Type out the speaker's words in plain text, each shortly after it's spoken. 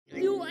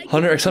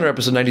Hunter x Hunter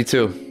episode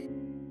 92.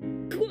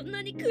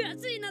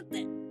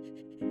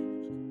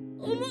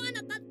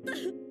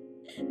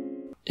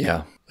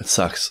 Yeah, it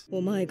sucks.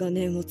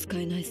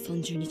 It's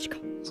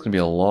gonna be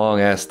a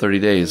long ass 30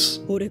 days.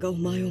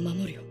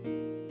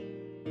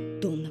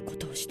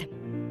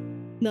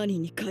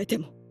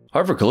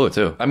 Hard for Kahlua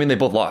too. I mean, they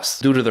both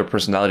lost. Due to their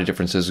personality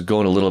differences,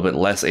 going a little bit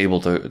less able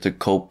to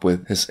cope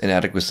with his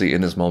inadequacy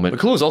in this moment.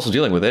 But Kahlua is also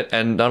dealing with it.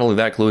 And not only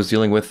that, Kahlua is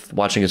dealing with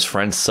watching his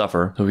friends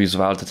suffer, who he's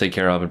vowed to take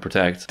care of and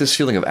protect. This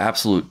feeling of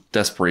absolute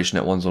desperation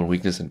at one's own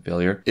weakness and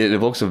failure, it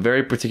evokes a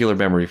very particular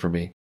memory for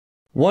me.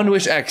 One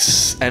Wish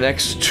X and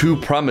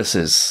X2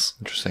 Promises.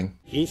 Interesting.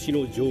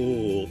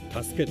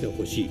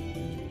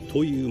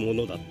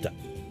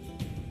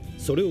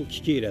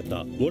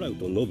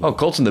 Oh,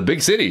 Colt's in the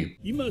big city.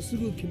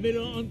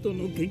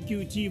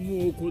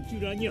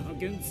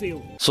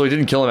 So he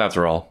didn't kill him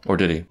after all, or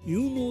did he?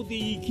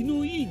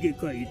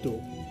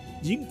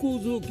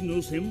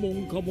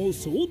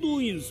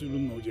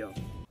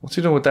 What's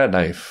he doing with that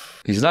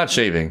knife? He's not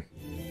shaving.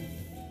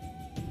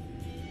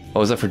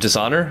 Oh, is that for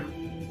dishonor?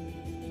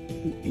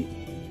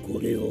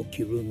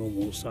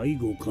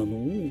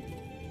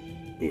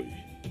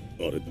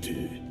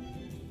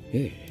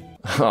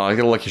 Oh, I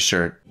got a lucky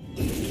shirt.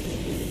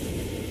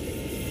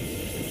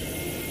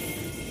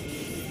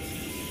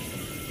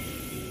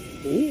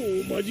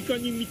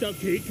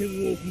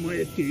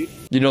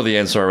 You know the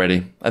answer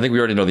already. I think we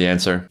already know the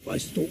answer.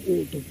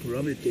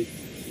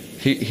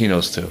 He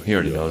knows too. He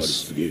already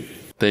knows.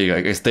 There you go.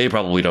 I guess they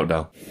probably don't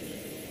know.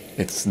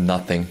 It's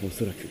nothing.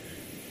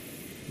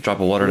 Drop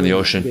of water in the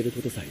ocean.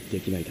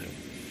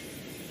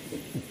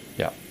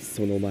 Yeah.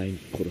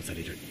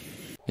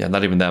 Yeah,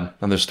 not even them.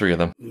 And there's 3 of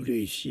them.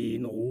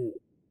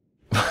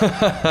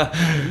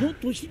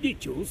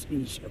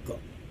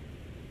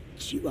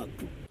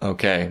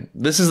 Okay.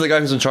 This is the guy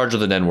who's in charge of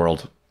the Nen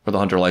world. Or the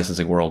Hunter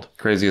licensing world.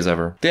 Crazy as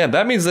ever. Damn,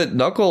 that means that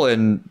Knuckle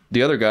and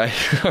the other guy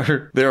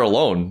are there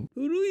alone.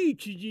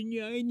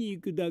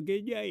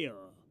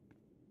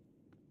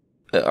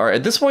 Alright,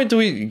 at this point, do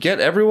we get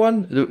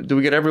everyone? Do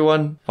we get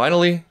everyone,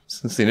 finally?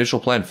 Since the initial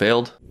plan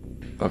failed?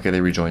 Okay,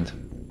 they rejoined.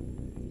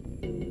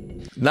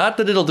 Not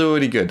that it'll do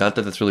any good. Not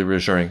that that's really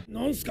reassuring.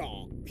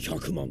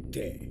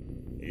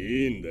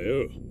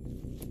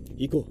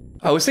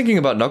 I was thinking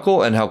about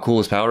Knuckle and how cool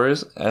his power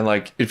is, and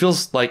like, it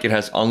feels like it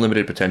has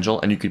unlimited potential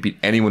and you could beat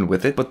anyone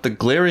with it, but the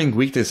glaring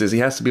weakness is he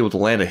has to be able to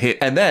land a hit,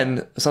 and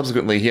then,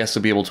 subsequently, he has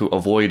to be able to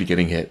avoid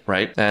getting hit,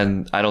 right?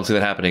 And I don't see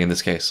that happening in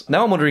this case.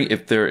 Now I'm wondering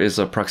if there is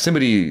a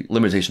proximity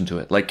limitation to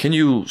it. Like, can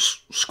you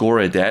score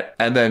a debt,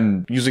 and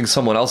then using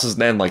someone else's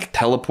Nen, like,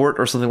 teleport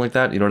or something like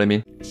that? You know what I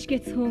mean?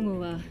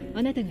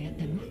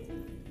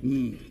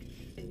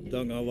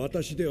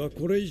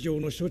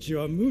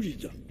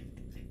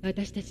 But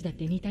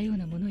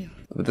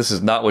this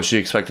is not what she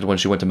expected when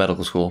she went to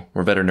medical school,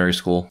 or veterinary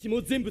school. They're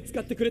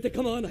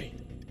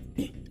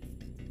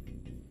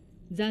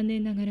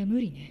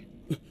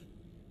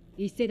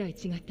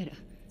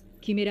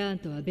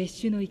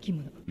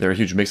a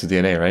huge mix of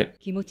DNA, right?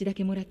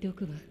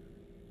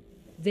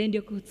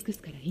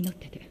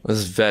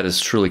 This vet is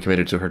truly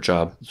committed to her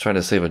job. She's trying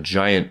to save a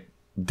giant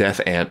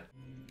death ant.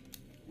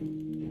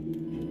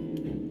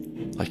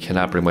 I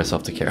cannot bring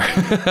myself to care.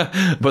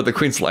 But the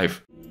queen's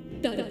life.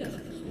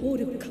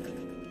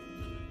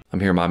 I'm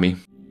here, mommy.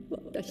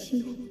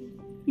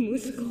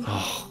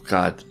 Oh,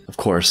 God, of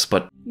course,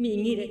 but...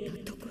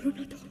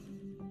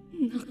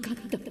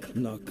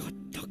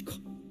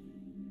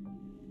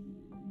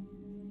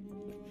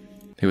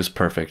 He was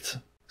perfect.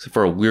 Except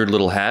for a weird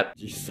little hat.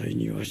 He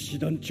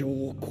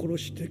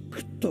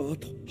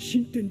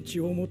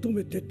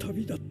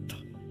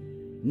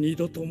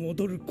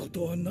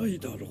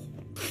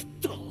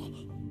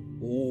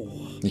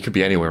could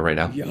be anywhere right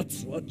now.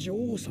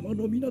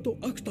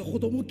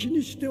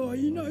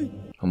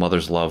 A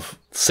mother's love.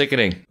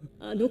 Sickening.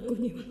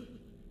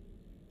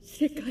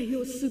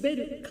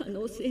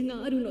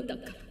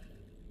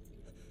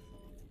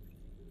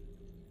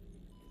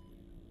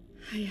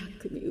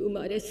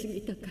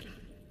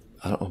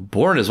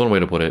 Born is one way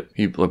to put it.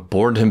 He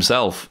born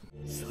himself.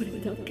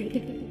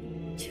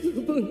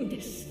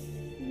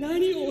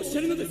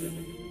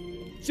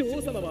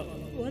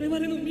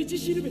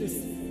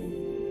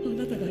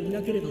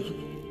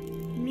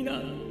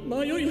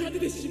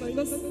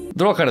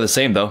 They're all kind of the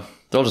same, though.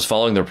 They're all just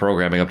following their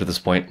programming up to this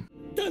point.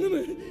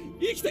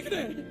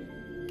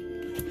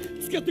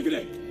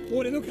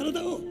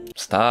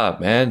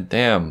 Stop, man.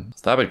 Damn.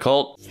 Stop it,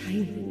 Colt.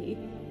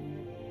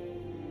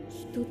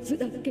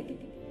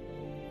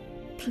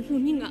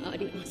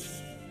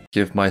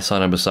 Give my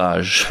son a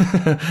massage.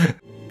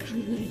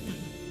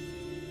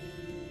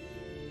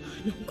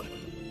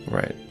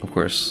 Right, of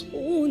course.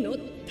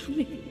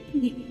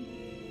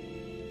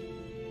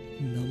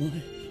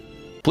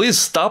 Please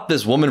stop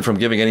this woman from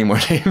giving any more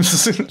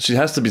names. She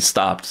has to be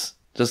stopped.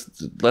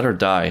 Just let her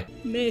die.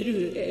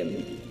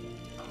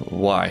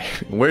 Why?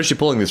 Where is she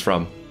pulling this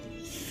from?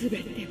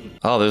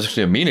 Oh, there's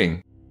actually a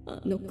meaning. I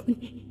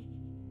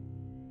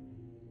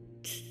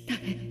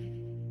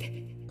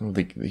don't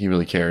think he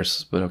really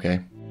cares, but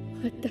okay.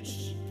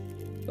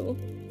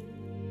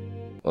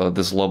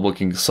 This love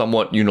looking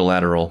somewhat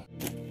unilateral.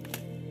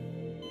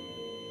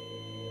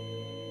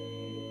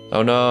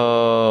 Oh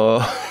no!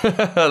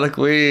 The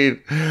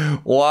queen!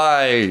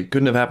 Why?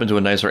 Couldn't have happened to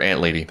a nicer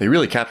ant lady. They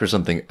really capture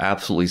something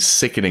absolutely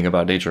sickening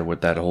about nature with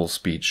that whole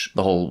speech.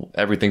 The whole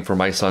everything for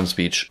my son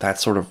speech. That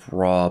sort of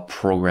raw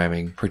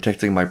programming.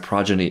 Protecting my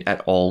progeny at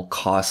all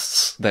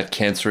costs. That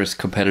cancerous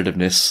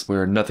competitiveness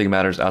where nothing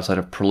matters outside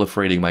of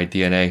proliferating my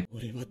DNA.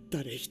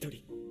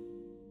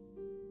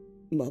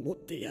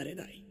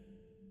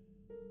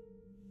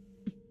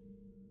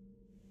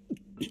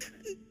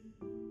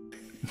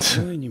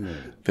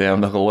 Damn,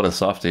 Knuckle, what a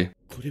softie.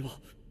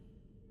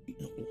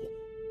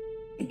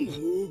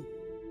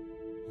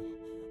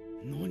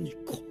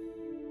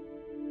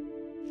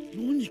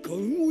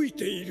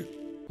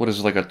 What is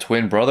it, like a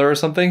twin brother or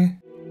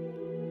something?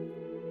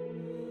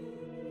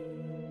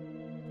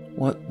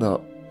 What the...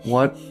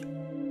 what?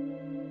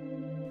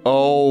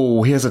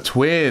 Oh, he has a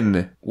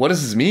twin! What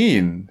does this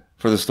mean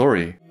for the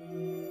story?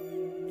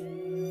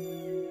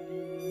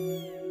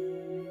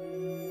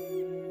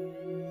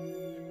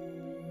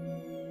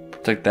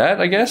 Protect that,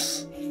 I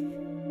guess?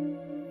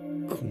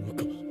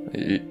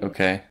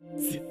 Okay.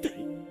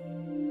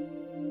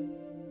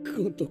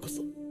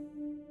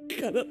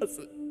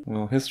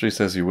 Well, history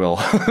says you will,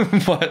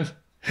 but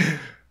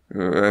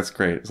that's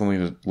great. It's something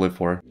to live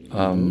for.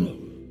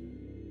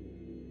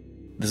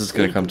 This is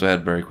gonna come to a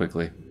head very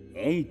quickly.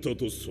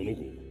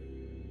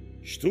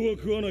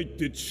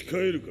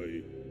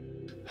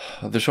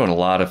 They're showing a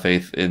lot of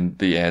faith in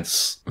the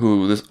ants,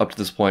 who up to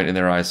this point in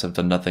their eyes have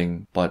done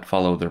nothing but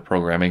follow their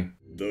programming.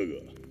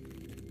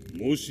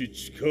 This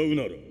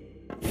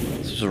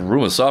is a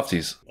room of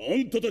softies.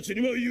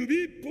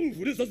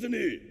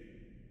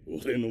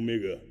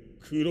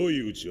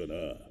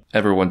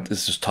 Everyone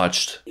is just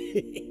touched.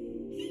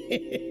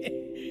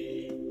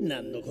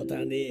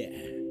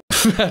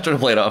 After to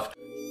play it off.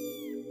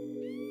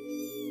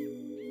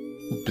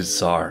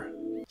 Bizarre.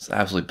 It's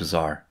absolutely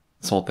bizarre.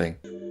 This whole thing.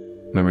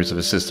 Memories of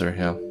his sister,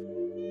 yeah.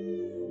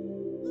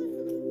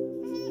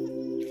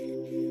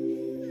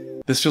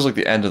 This feels like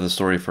the end of the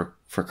story for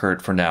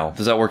Kurt for now.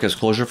 Does that work as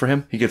closure for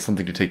him? He gets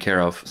something to take care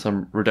of,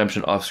 some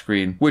redemption off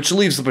screen, which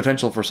leaves the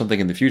potential for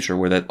something in the future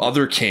where that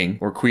other king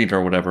or queen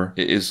or whatever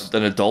is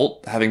an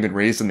adult having been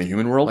raised in the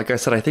human world. Like I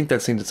said, I think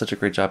that scene did such a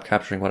great job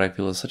capturing what I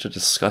feel is such a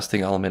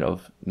disgusting element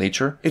of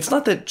nature. It's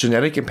not that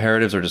genetic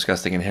imperatives are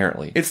disgusting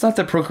inherently. It's not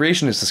that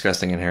procreation is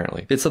disgusting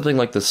inherently. It's something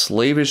like the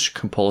slavish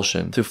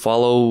compulsion to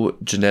follow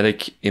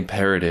genetic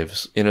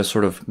imperatives in a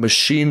sort of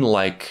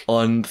machine-like,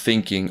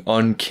 unthinking,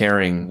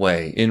 uncaring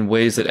way, in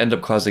ways that end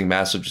up causing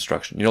massive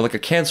destruction. You know, like a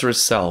cancerous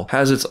cell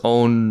has its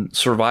own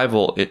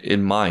survival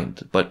in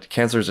mind, but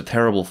cancer is a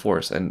terrible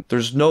force, and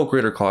there's no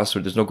greater cost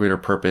or there's no greater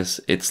purpose.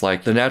 It's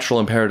like the natural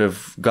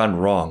imperative gone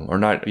wrong or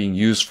not being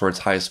used for its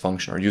highest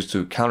function or used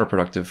to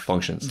counterproductive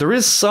functions. There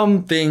is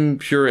something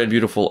pure and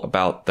beautiful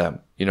about them.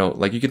 You know,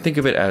 like you can think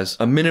of it as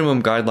a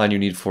minimum guideline you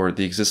need for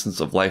the existence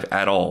of life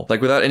at all.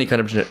 Like without any kind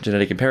of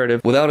genetic imperative,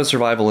 without a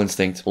survival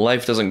instinct,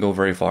 life doesn't go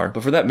very far.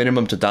 But for that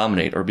minimum to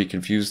dominate or be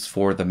confused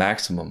for the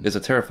maximum is a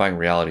terrifying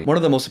reality. One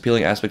of the most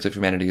appealing aspects of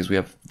humanity is we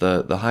have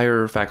the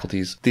higher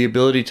faculties, the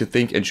ability to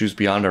think and choose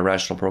beyond our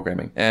rational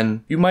programming.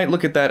 And you might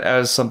look at that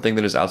as something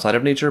that is outside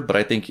of nature, but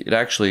I think it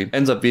actually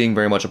ends up being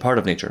very much a part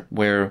of nature,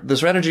 where the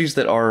strategies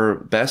that are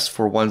best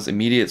for one's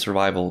immediate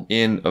survival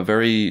in a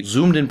very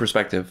zoomed in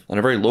perspective, on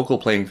a very local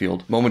playing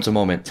field, moment to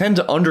moment, tend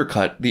to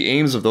undercut the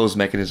aims of those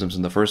mechanisms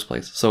in the first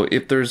place. So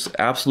if there's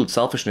absolute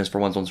selfishness for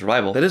one's own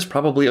survival, that is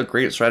probably a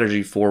great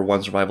strategy for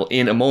one's survival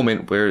in a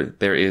moment where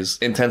there is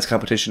intense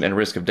competition and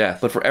risk of death.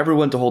 But for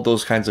everyone to hold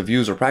those kinds of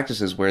views or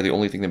practices where the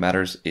only thing that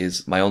matters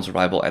is my own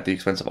survival at the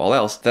expense of all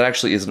else, that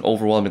actually is an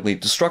overwhelmingly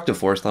destructive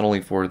force, not only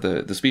for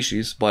the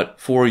species, but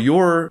for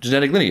your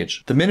genetic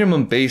lineage. The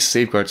minimum base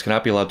safeguards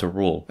cannot be allowed to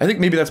rule. I think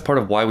maybe that's part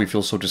of why we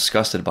feel so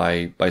disgusted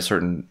by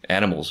certain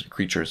animals,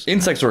 creatures.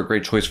 Insects are a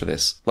great choice for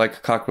this. Like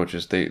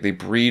cockroaches, they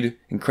breed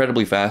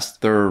incredibly fast.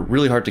 They're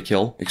really hard to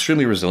kill,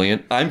 extremely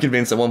resilient. I'm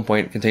convinced at one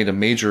point contained a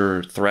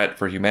major threat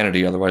for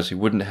humanity, otherwise we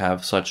wouldn't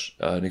have such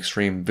an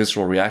extreme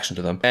visceral reaction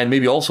to them. And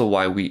maybe also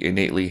why we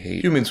innately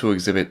hate humans who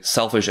exhibit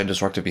selfish and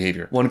destructive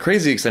behavior. One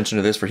crazy extension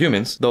of this for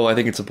humans, though I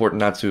think it's important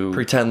not to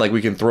pretend like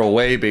we can throw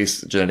away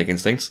base genetic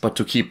instincts, but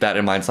to keep that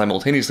in mind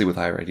simultaneously with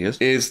higher ideas,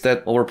 is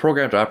that while we're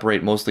programmed to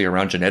operate mostly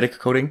around genetic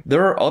coding,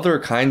 there are other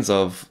kinds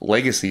of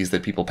legacies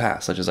that people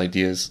pass, such as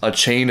ideas, a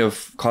chain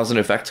of cause and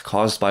effect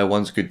caused by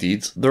one's good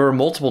deeds. There are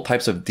multiple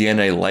types of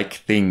DNA-like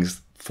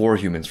things for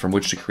humans from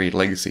which to create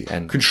legacy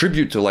and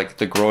contribute to like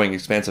the growing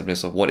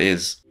expansiveness of what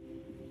is.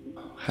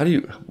 What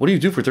do you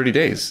do for 30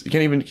 days?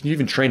 Can you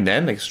even train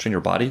then? Like train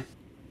your body?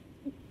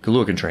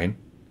 Kahlua can train.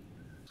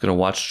 He's gonna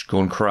watch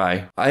Gon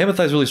cry. I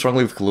empathize really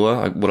strongly with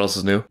Kahlua. What else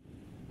is new?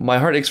 My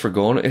heart aches for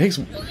Gon. It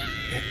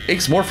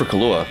aches more for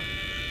Kahlua.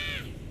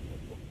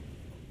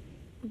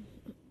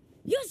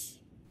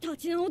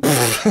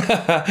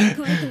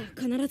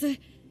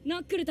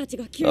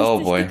 Oh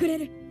boy.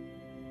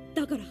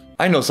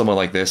 I know someone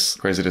like this,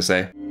 crazy to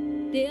say.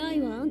 出会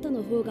いはあんた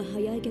の方が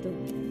早いけど、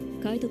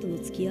カイトとの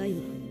付き合い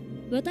は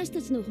私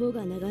たちの方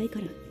が長いか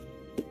ら。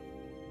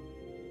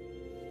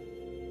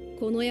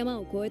この山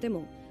を越えて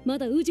もま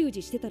だうじう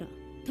じしてたら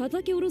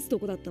叩き下ろすと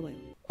こだったわよ。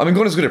I mean,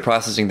 Gon is good at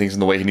processing things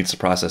in the way he needs to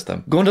process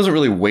them. Gon doesn't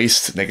really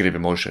waste negative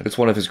emotion. It's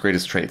one of his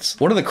greatest traits.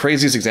 One of the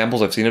craziest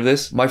examples I've seen of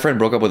this, my friend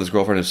broke up with his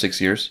girlfriend of 6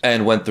 years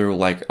and went through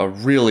like a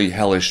really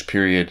hellish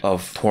period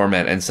of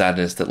torment and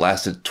sadness that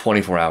lasted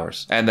 24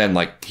 hours. And then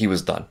like he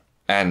was done.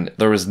 And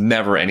there was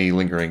never any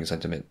lingering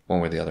sentiment one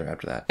way or the other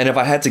after that. And if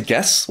I had to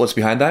guess what's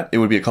behind that, it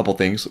would be a couple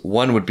things.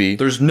 One would be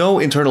there's no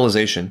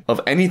internalization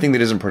of anything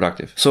that isn't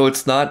productive. So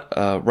it's not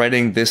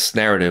writing this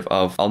narrative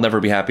of I'll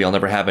never be happy, I'll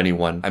never have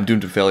anyone, I'm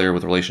doomed to failure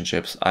with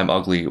relationships, I'm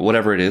ugly,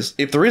 whatever it is.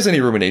 If there is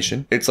any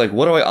rumination, it's like,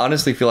 what do I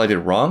honestly feel I did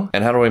wrong?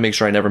 And how do I make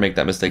sure I never make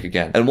that mistake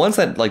again? And once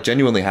that like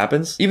genuinely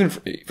happens, even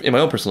in my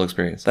own personal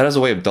experience, that has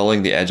a way of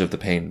dulling the edge of the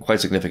pain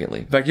quite significantly.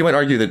 In fact, you might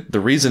argue that the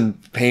reason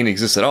pain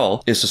exists at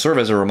all is to serve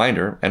as a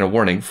reminder and a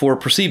warning for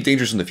perceived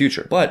dangers in the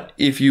future. But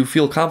if you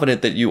feel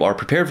confident that you are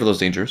prepared for those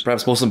dangers,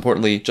 perhaps most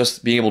importantly,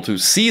 just being able to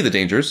see the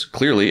dangers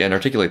clearly and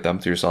articulate them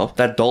to yourself,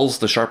 that dulls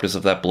the sharpness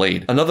of that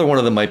blade. Another one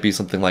of them might be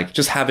something like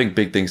just having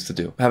big things to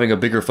do, having a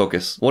bigger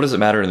focus. What does it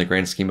matter in the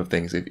grand scheme of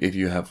things if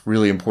you have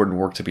really important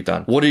work to be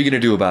done? What are you going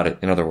to do about it,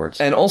 in other words?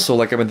 And also,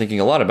 like I've been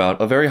thinking a lot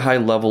about, a very high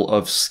level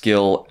of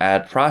skill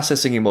at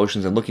processing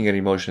emotions and looking at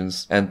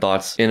emotions and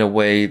thoughts in a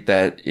way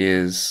that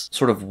is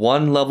sort of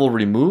one level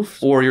removed,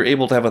 or you're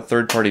able to have a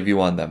third-party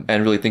view on them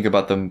and really think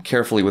about them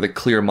carefully with a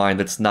clear mind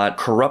that's not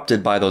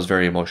corrupted by those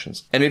very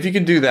emotions. And if you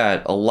can do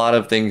that, a lot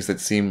of things that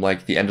seem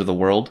like the end of the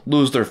world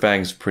lose their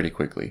fangs pretty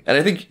quickly. And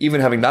I think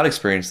even having not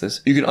experienced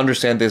this, you can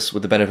understand this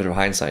with the benefit of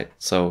hindsight.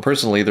 So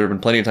personally, there have been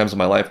plenty of times in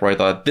my life where I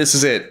thought, this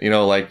is it,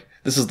 like,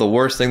 this is the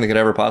worst thing that could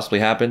ever possibly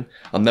happen.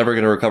 I'm never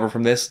going to recover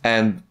from this.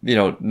 And,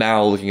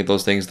 now looking at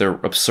those things, they're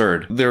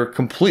absurd. They're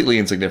completely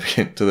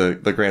insignificant to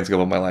the grand scope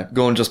of my life.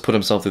 Gon just put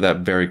himself through that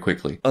very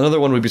quickly. Another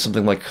one would be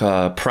something like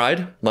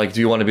pride. Like, do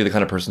you want to be the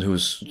kind of person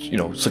who's,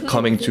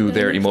 succumbing to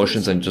their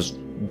emotions and just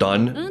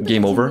done?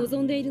 Game over?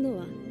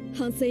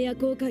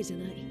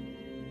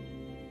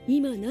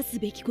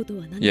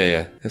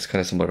 Yeah. It's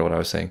kind of similar to what I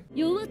was saying.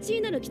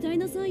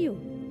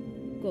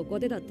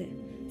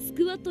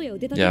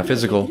 Yeah,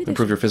 physical.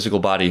 Improve your physical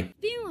body.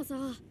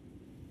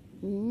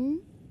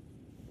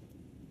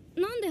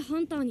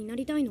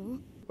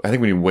 I think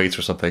we need weights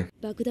or something.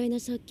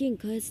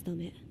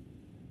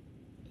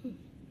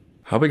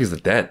 How big is the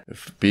debt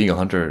if being a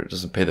hunter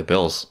doesn't pay the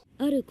bills?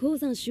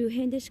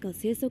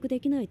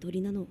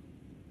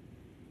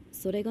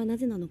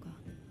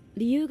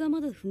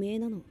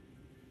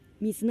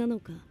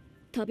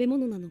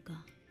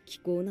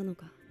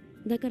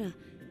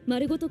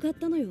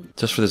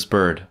 Just for this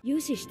bird.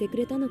 It's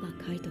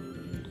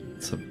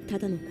a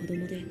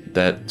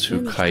debt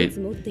to Kite.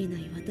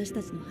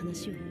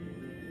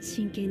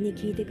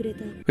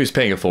 He's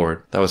paying it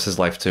forward. That was his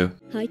life too.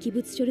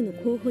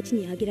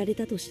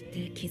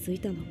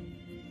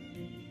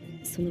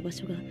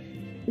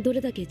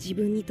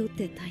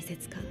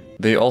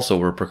 They also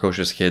were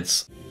precocious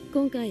kids.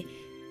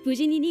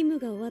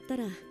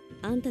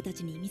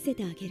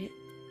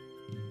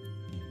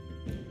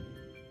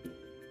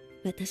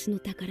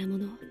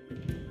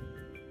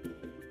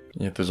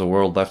 If there's a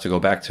world left to go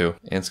back to,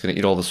 and it's gonna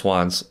eat all the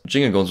swans.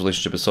 Jing and Gon's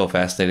relationship is so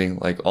fascinating.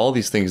 Like, all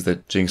these things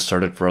that Jing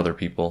started for other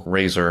people.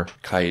 Razor,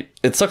 Kite.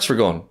 It sucks for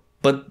Gon.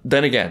 But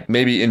then again,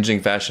 maybe in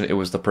Jing fashion, it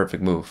was the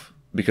perfect move.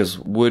 Because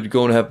would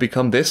Gon have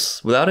become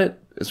this without it?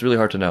 It's really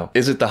hard to know.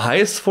 Is it the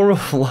highest form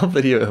of love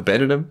that he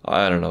abandoned him?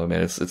 I don't know,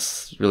 man.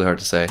 It's really hard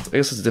to say. I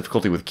guess it's a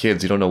difficulty with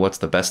kids. You don't know what's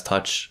the best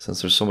touch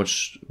since there's so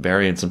much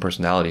variance in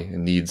personality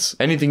and needs.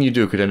 Anything you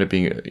do could end up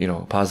being,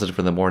 positive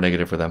for them or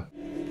negative for them.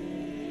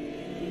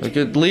 Like,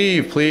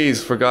 leave,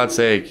 please, for God's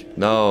sake.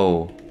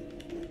 No.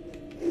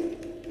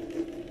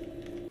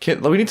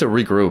 We need to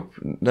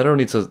regroup. Netero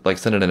needs to,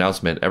 send an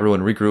announcement.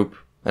 Everyone regroup.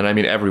 And I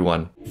mean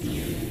everyone.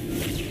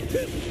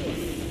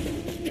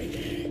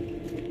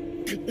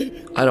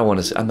 I don't want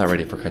to see. I'm not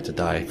ready for Kite to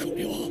die.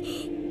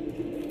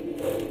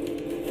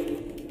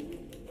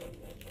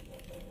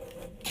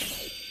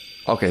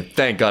 Okay,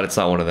 thank God it's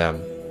not one of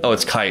them. Oh,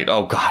 it's Kite.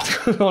 Oh, God.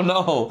 Oh,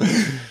 no.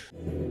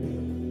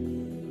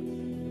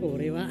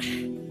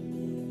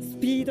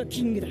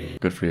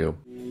 Good for you.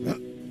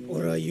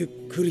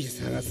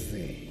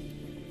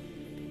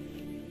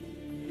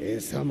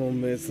 It's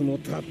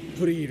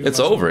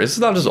over. It's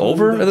not just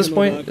over at this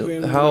point.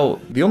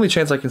 The only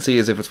chance I can see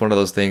is if it's one of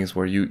those things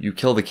where you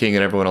kill the king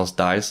and everyone else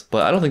dies.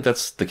 But I don't think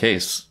that's the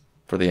case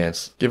for the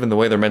ants, given the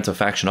way they're meant to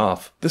faction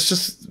off. This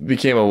just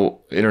became an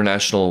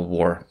international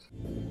war.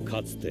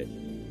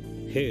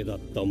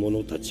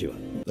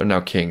 They're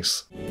now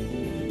kings.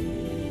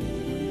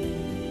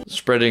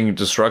 Spreading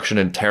destruction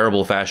in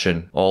terrible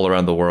fashion all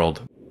around the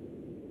world.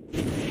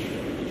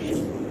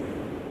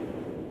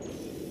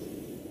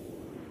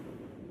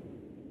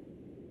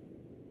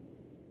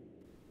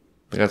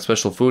 They got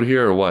special food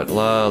here or what?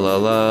 La la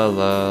la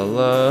la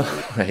la.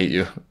 I hate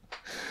you.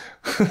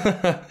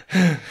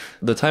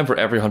 The time for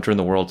every hunter in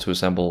the world to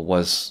assemble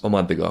was a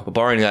month ago. But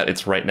barring that,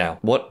 it's right now.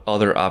 What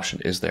other option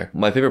is there?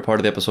 My favorite part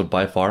of the episode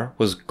by far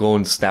was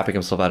Gon snapping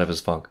himself out of his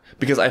funk.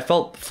 Because I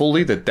felt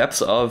fully the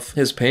depths of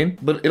his pain,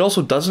 but it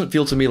also doesn't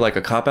feel to me like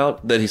a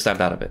cop-out that he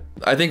snapped out of it.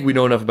 I think we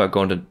know enough about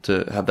Gon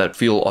to have that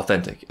feel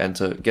authentic and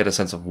to get a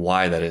sense of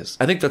why that is.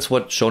 I think that's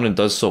what Shonen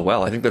does so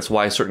well. I think that's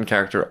why certain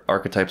character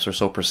archetypes are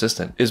so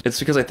persistent. It's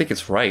because I think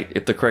it's right.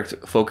 If the correct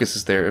focus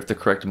is there, if the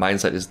correct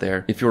mindset is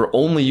there, if you're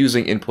only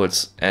using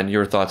inputs and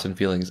your thoughts and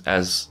feelings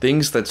as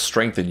things that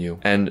strengthen you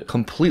and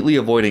completely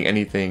avoiding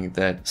anything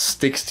that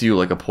sticks to you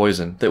like a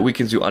poison, that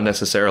weakens you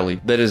unnecessarily,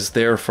 that is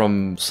there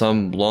from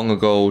some long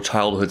ago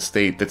childhood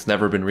state that's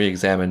never been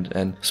re-examined,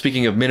 and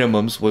speaking of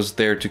minimums, was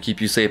there to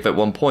keep you safe at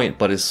one point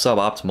but is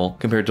suboptimal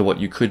compared to what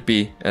you could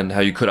be and how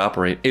you could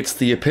operate. It's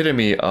the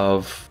epitome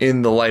of,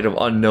 in the light of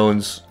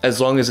unknowns, as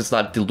long as it's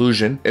not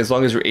delusion, as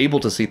long as you're able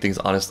to see things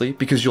honestly,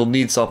 because you'll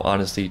need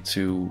self-honesty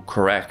to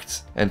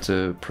correct and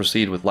to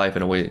proceed with life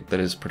in a way that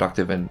is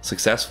productive and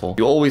successful,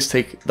 you always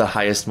take the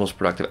highest, most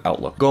productive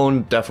outlook.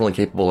 Gon definitely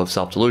capable of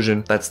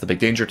self-delusion. That's the big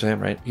danger to him,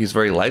 right? He's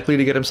very likely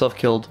to get himself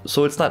killed,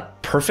 so it's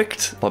not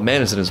perfect, but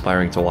man, is it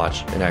inspiring to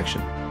watch in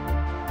action.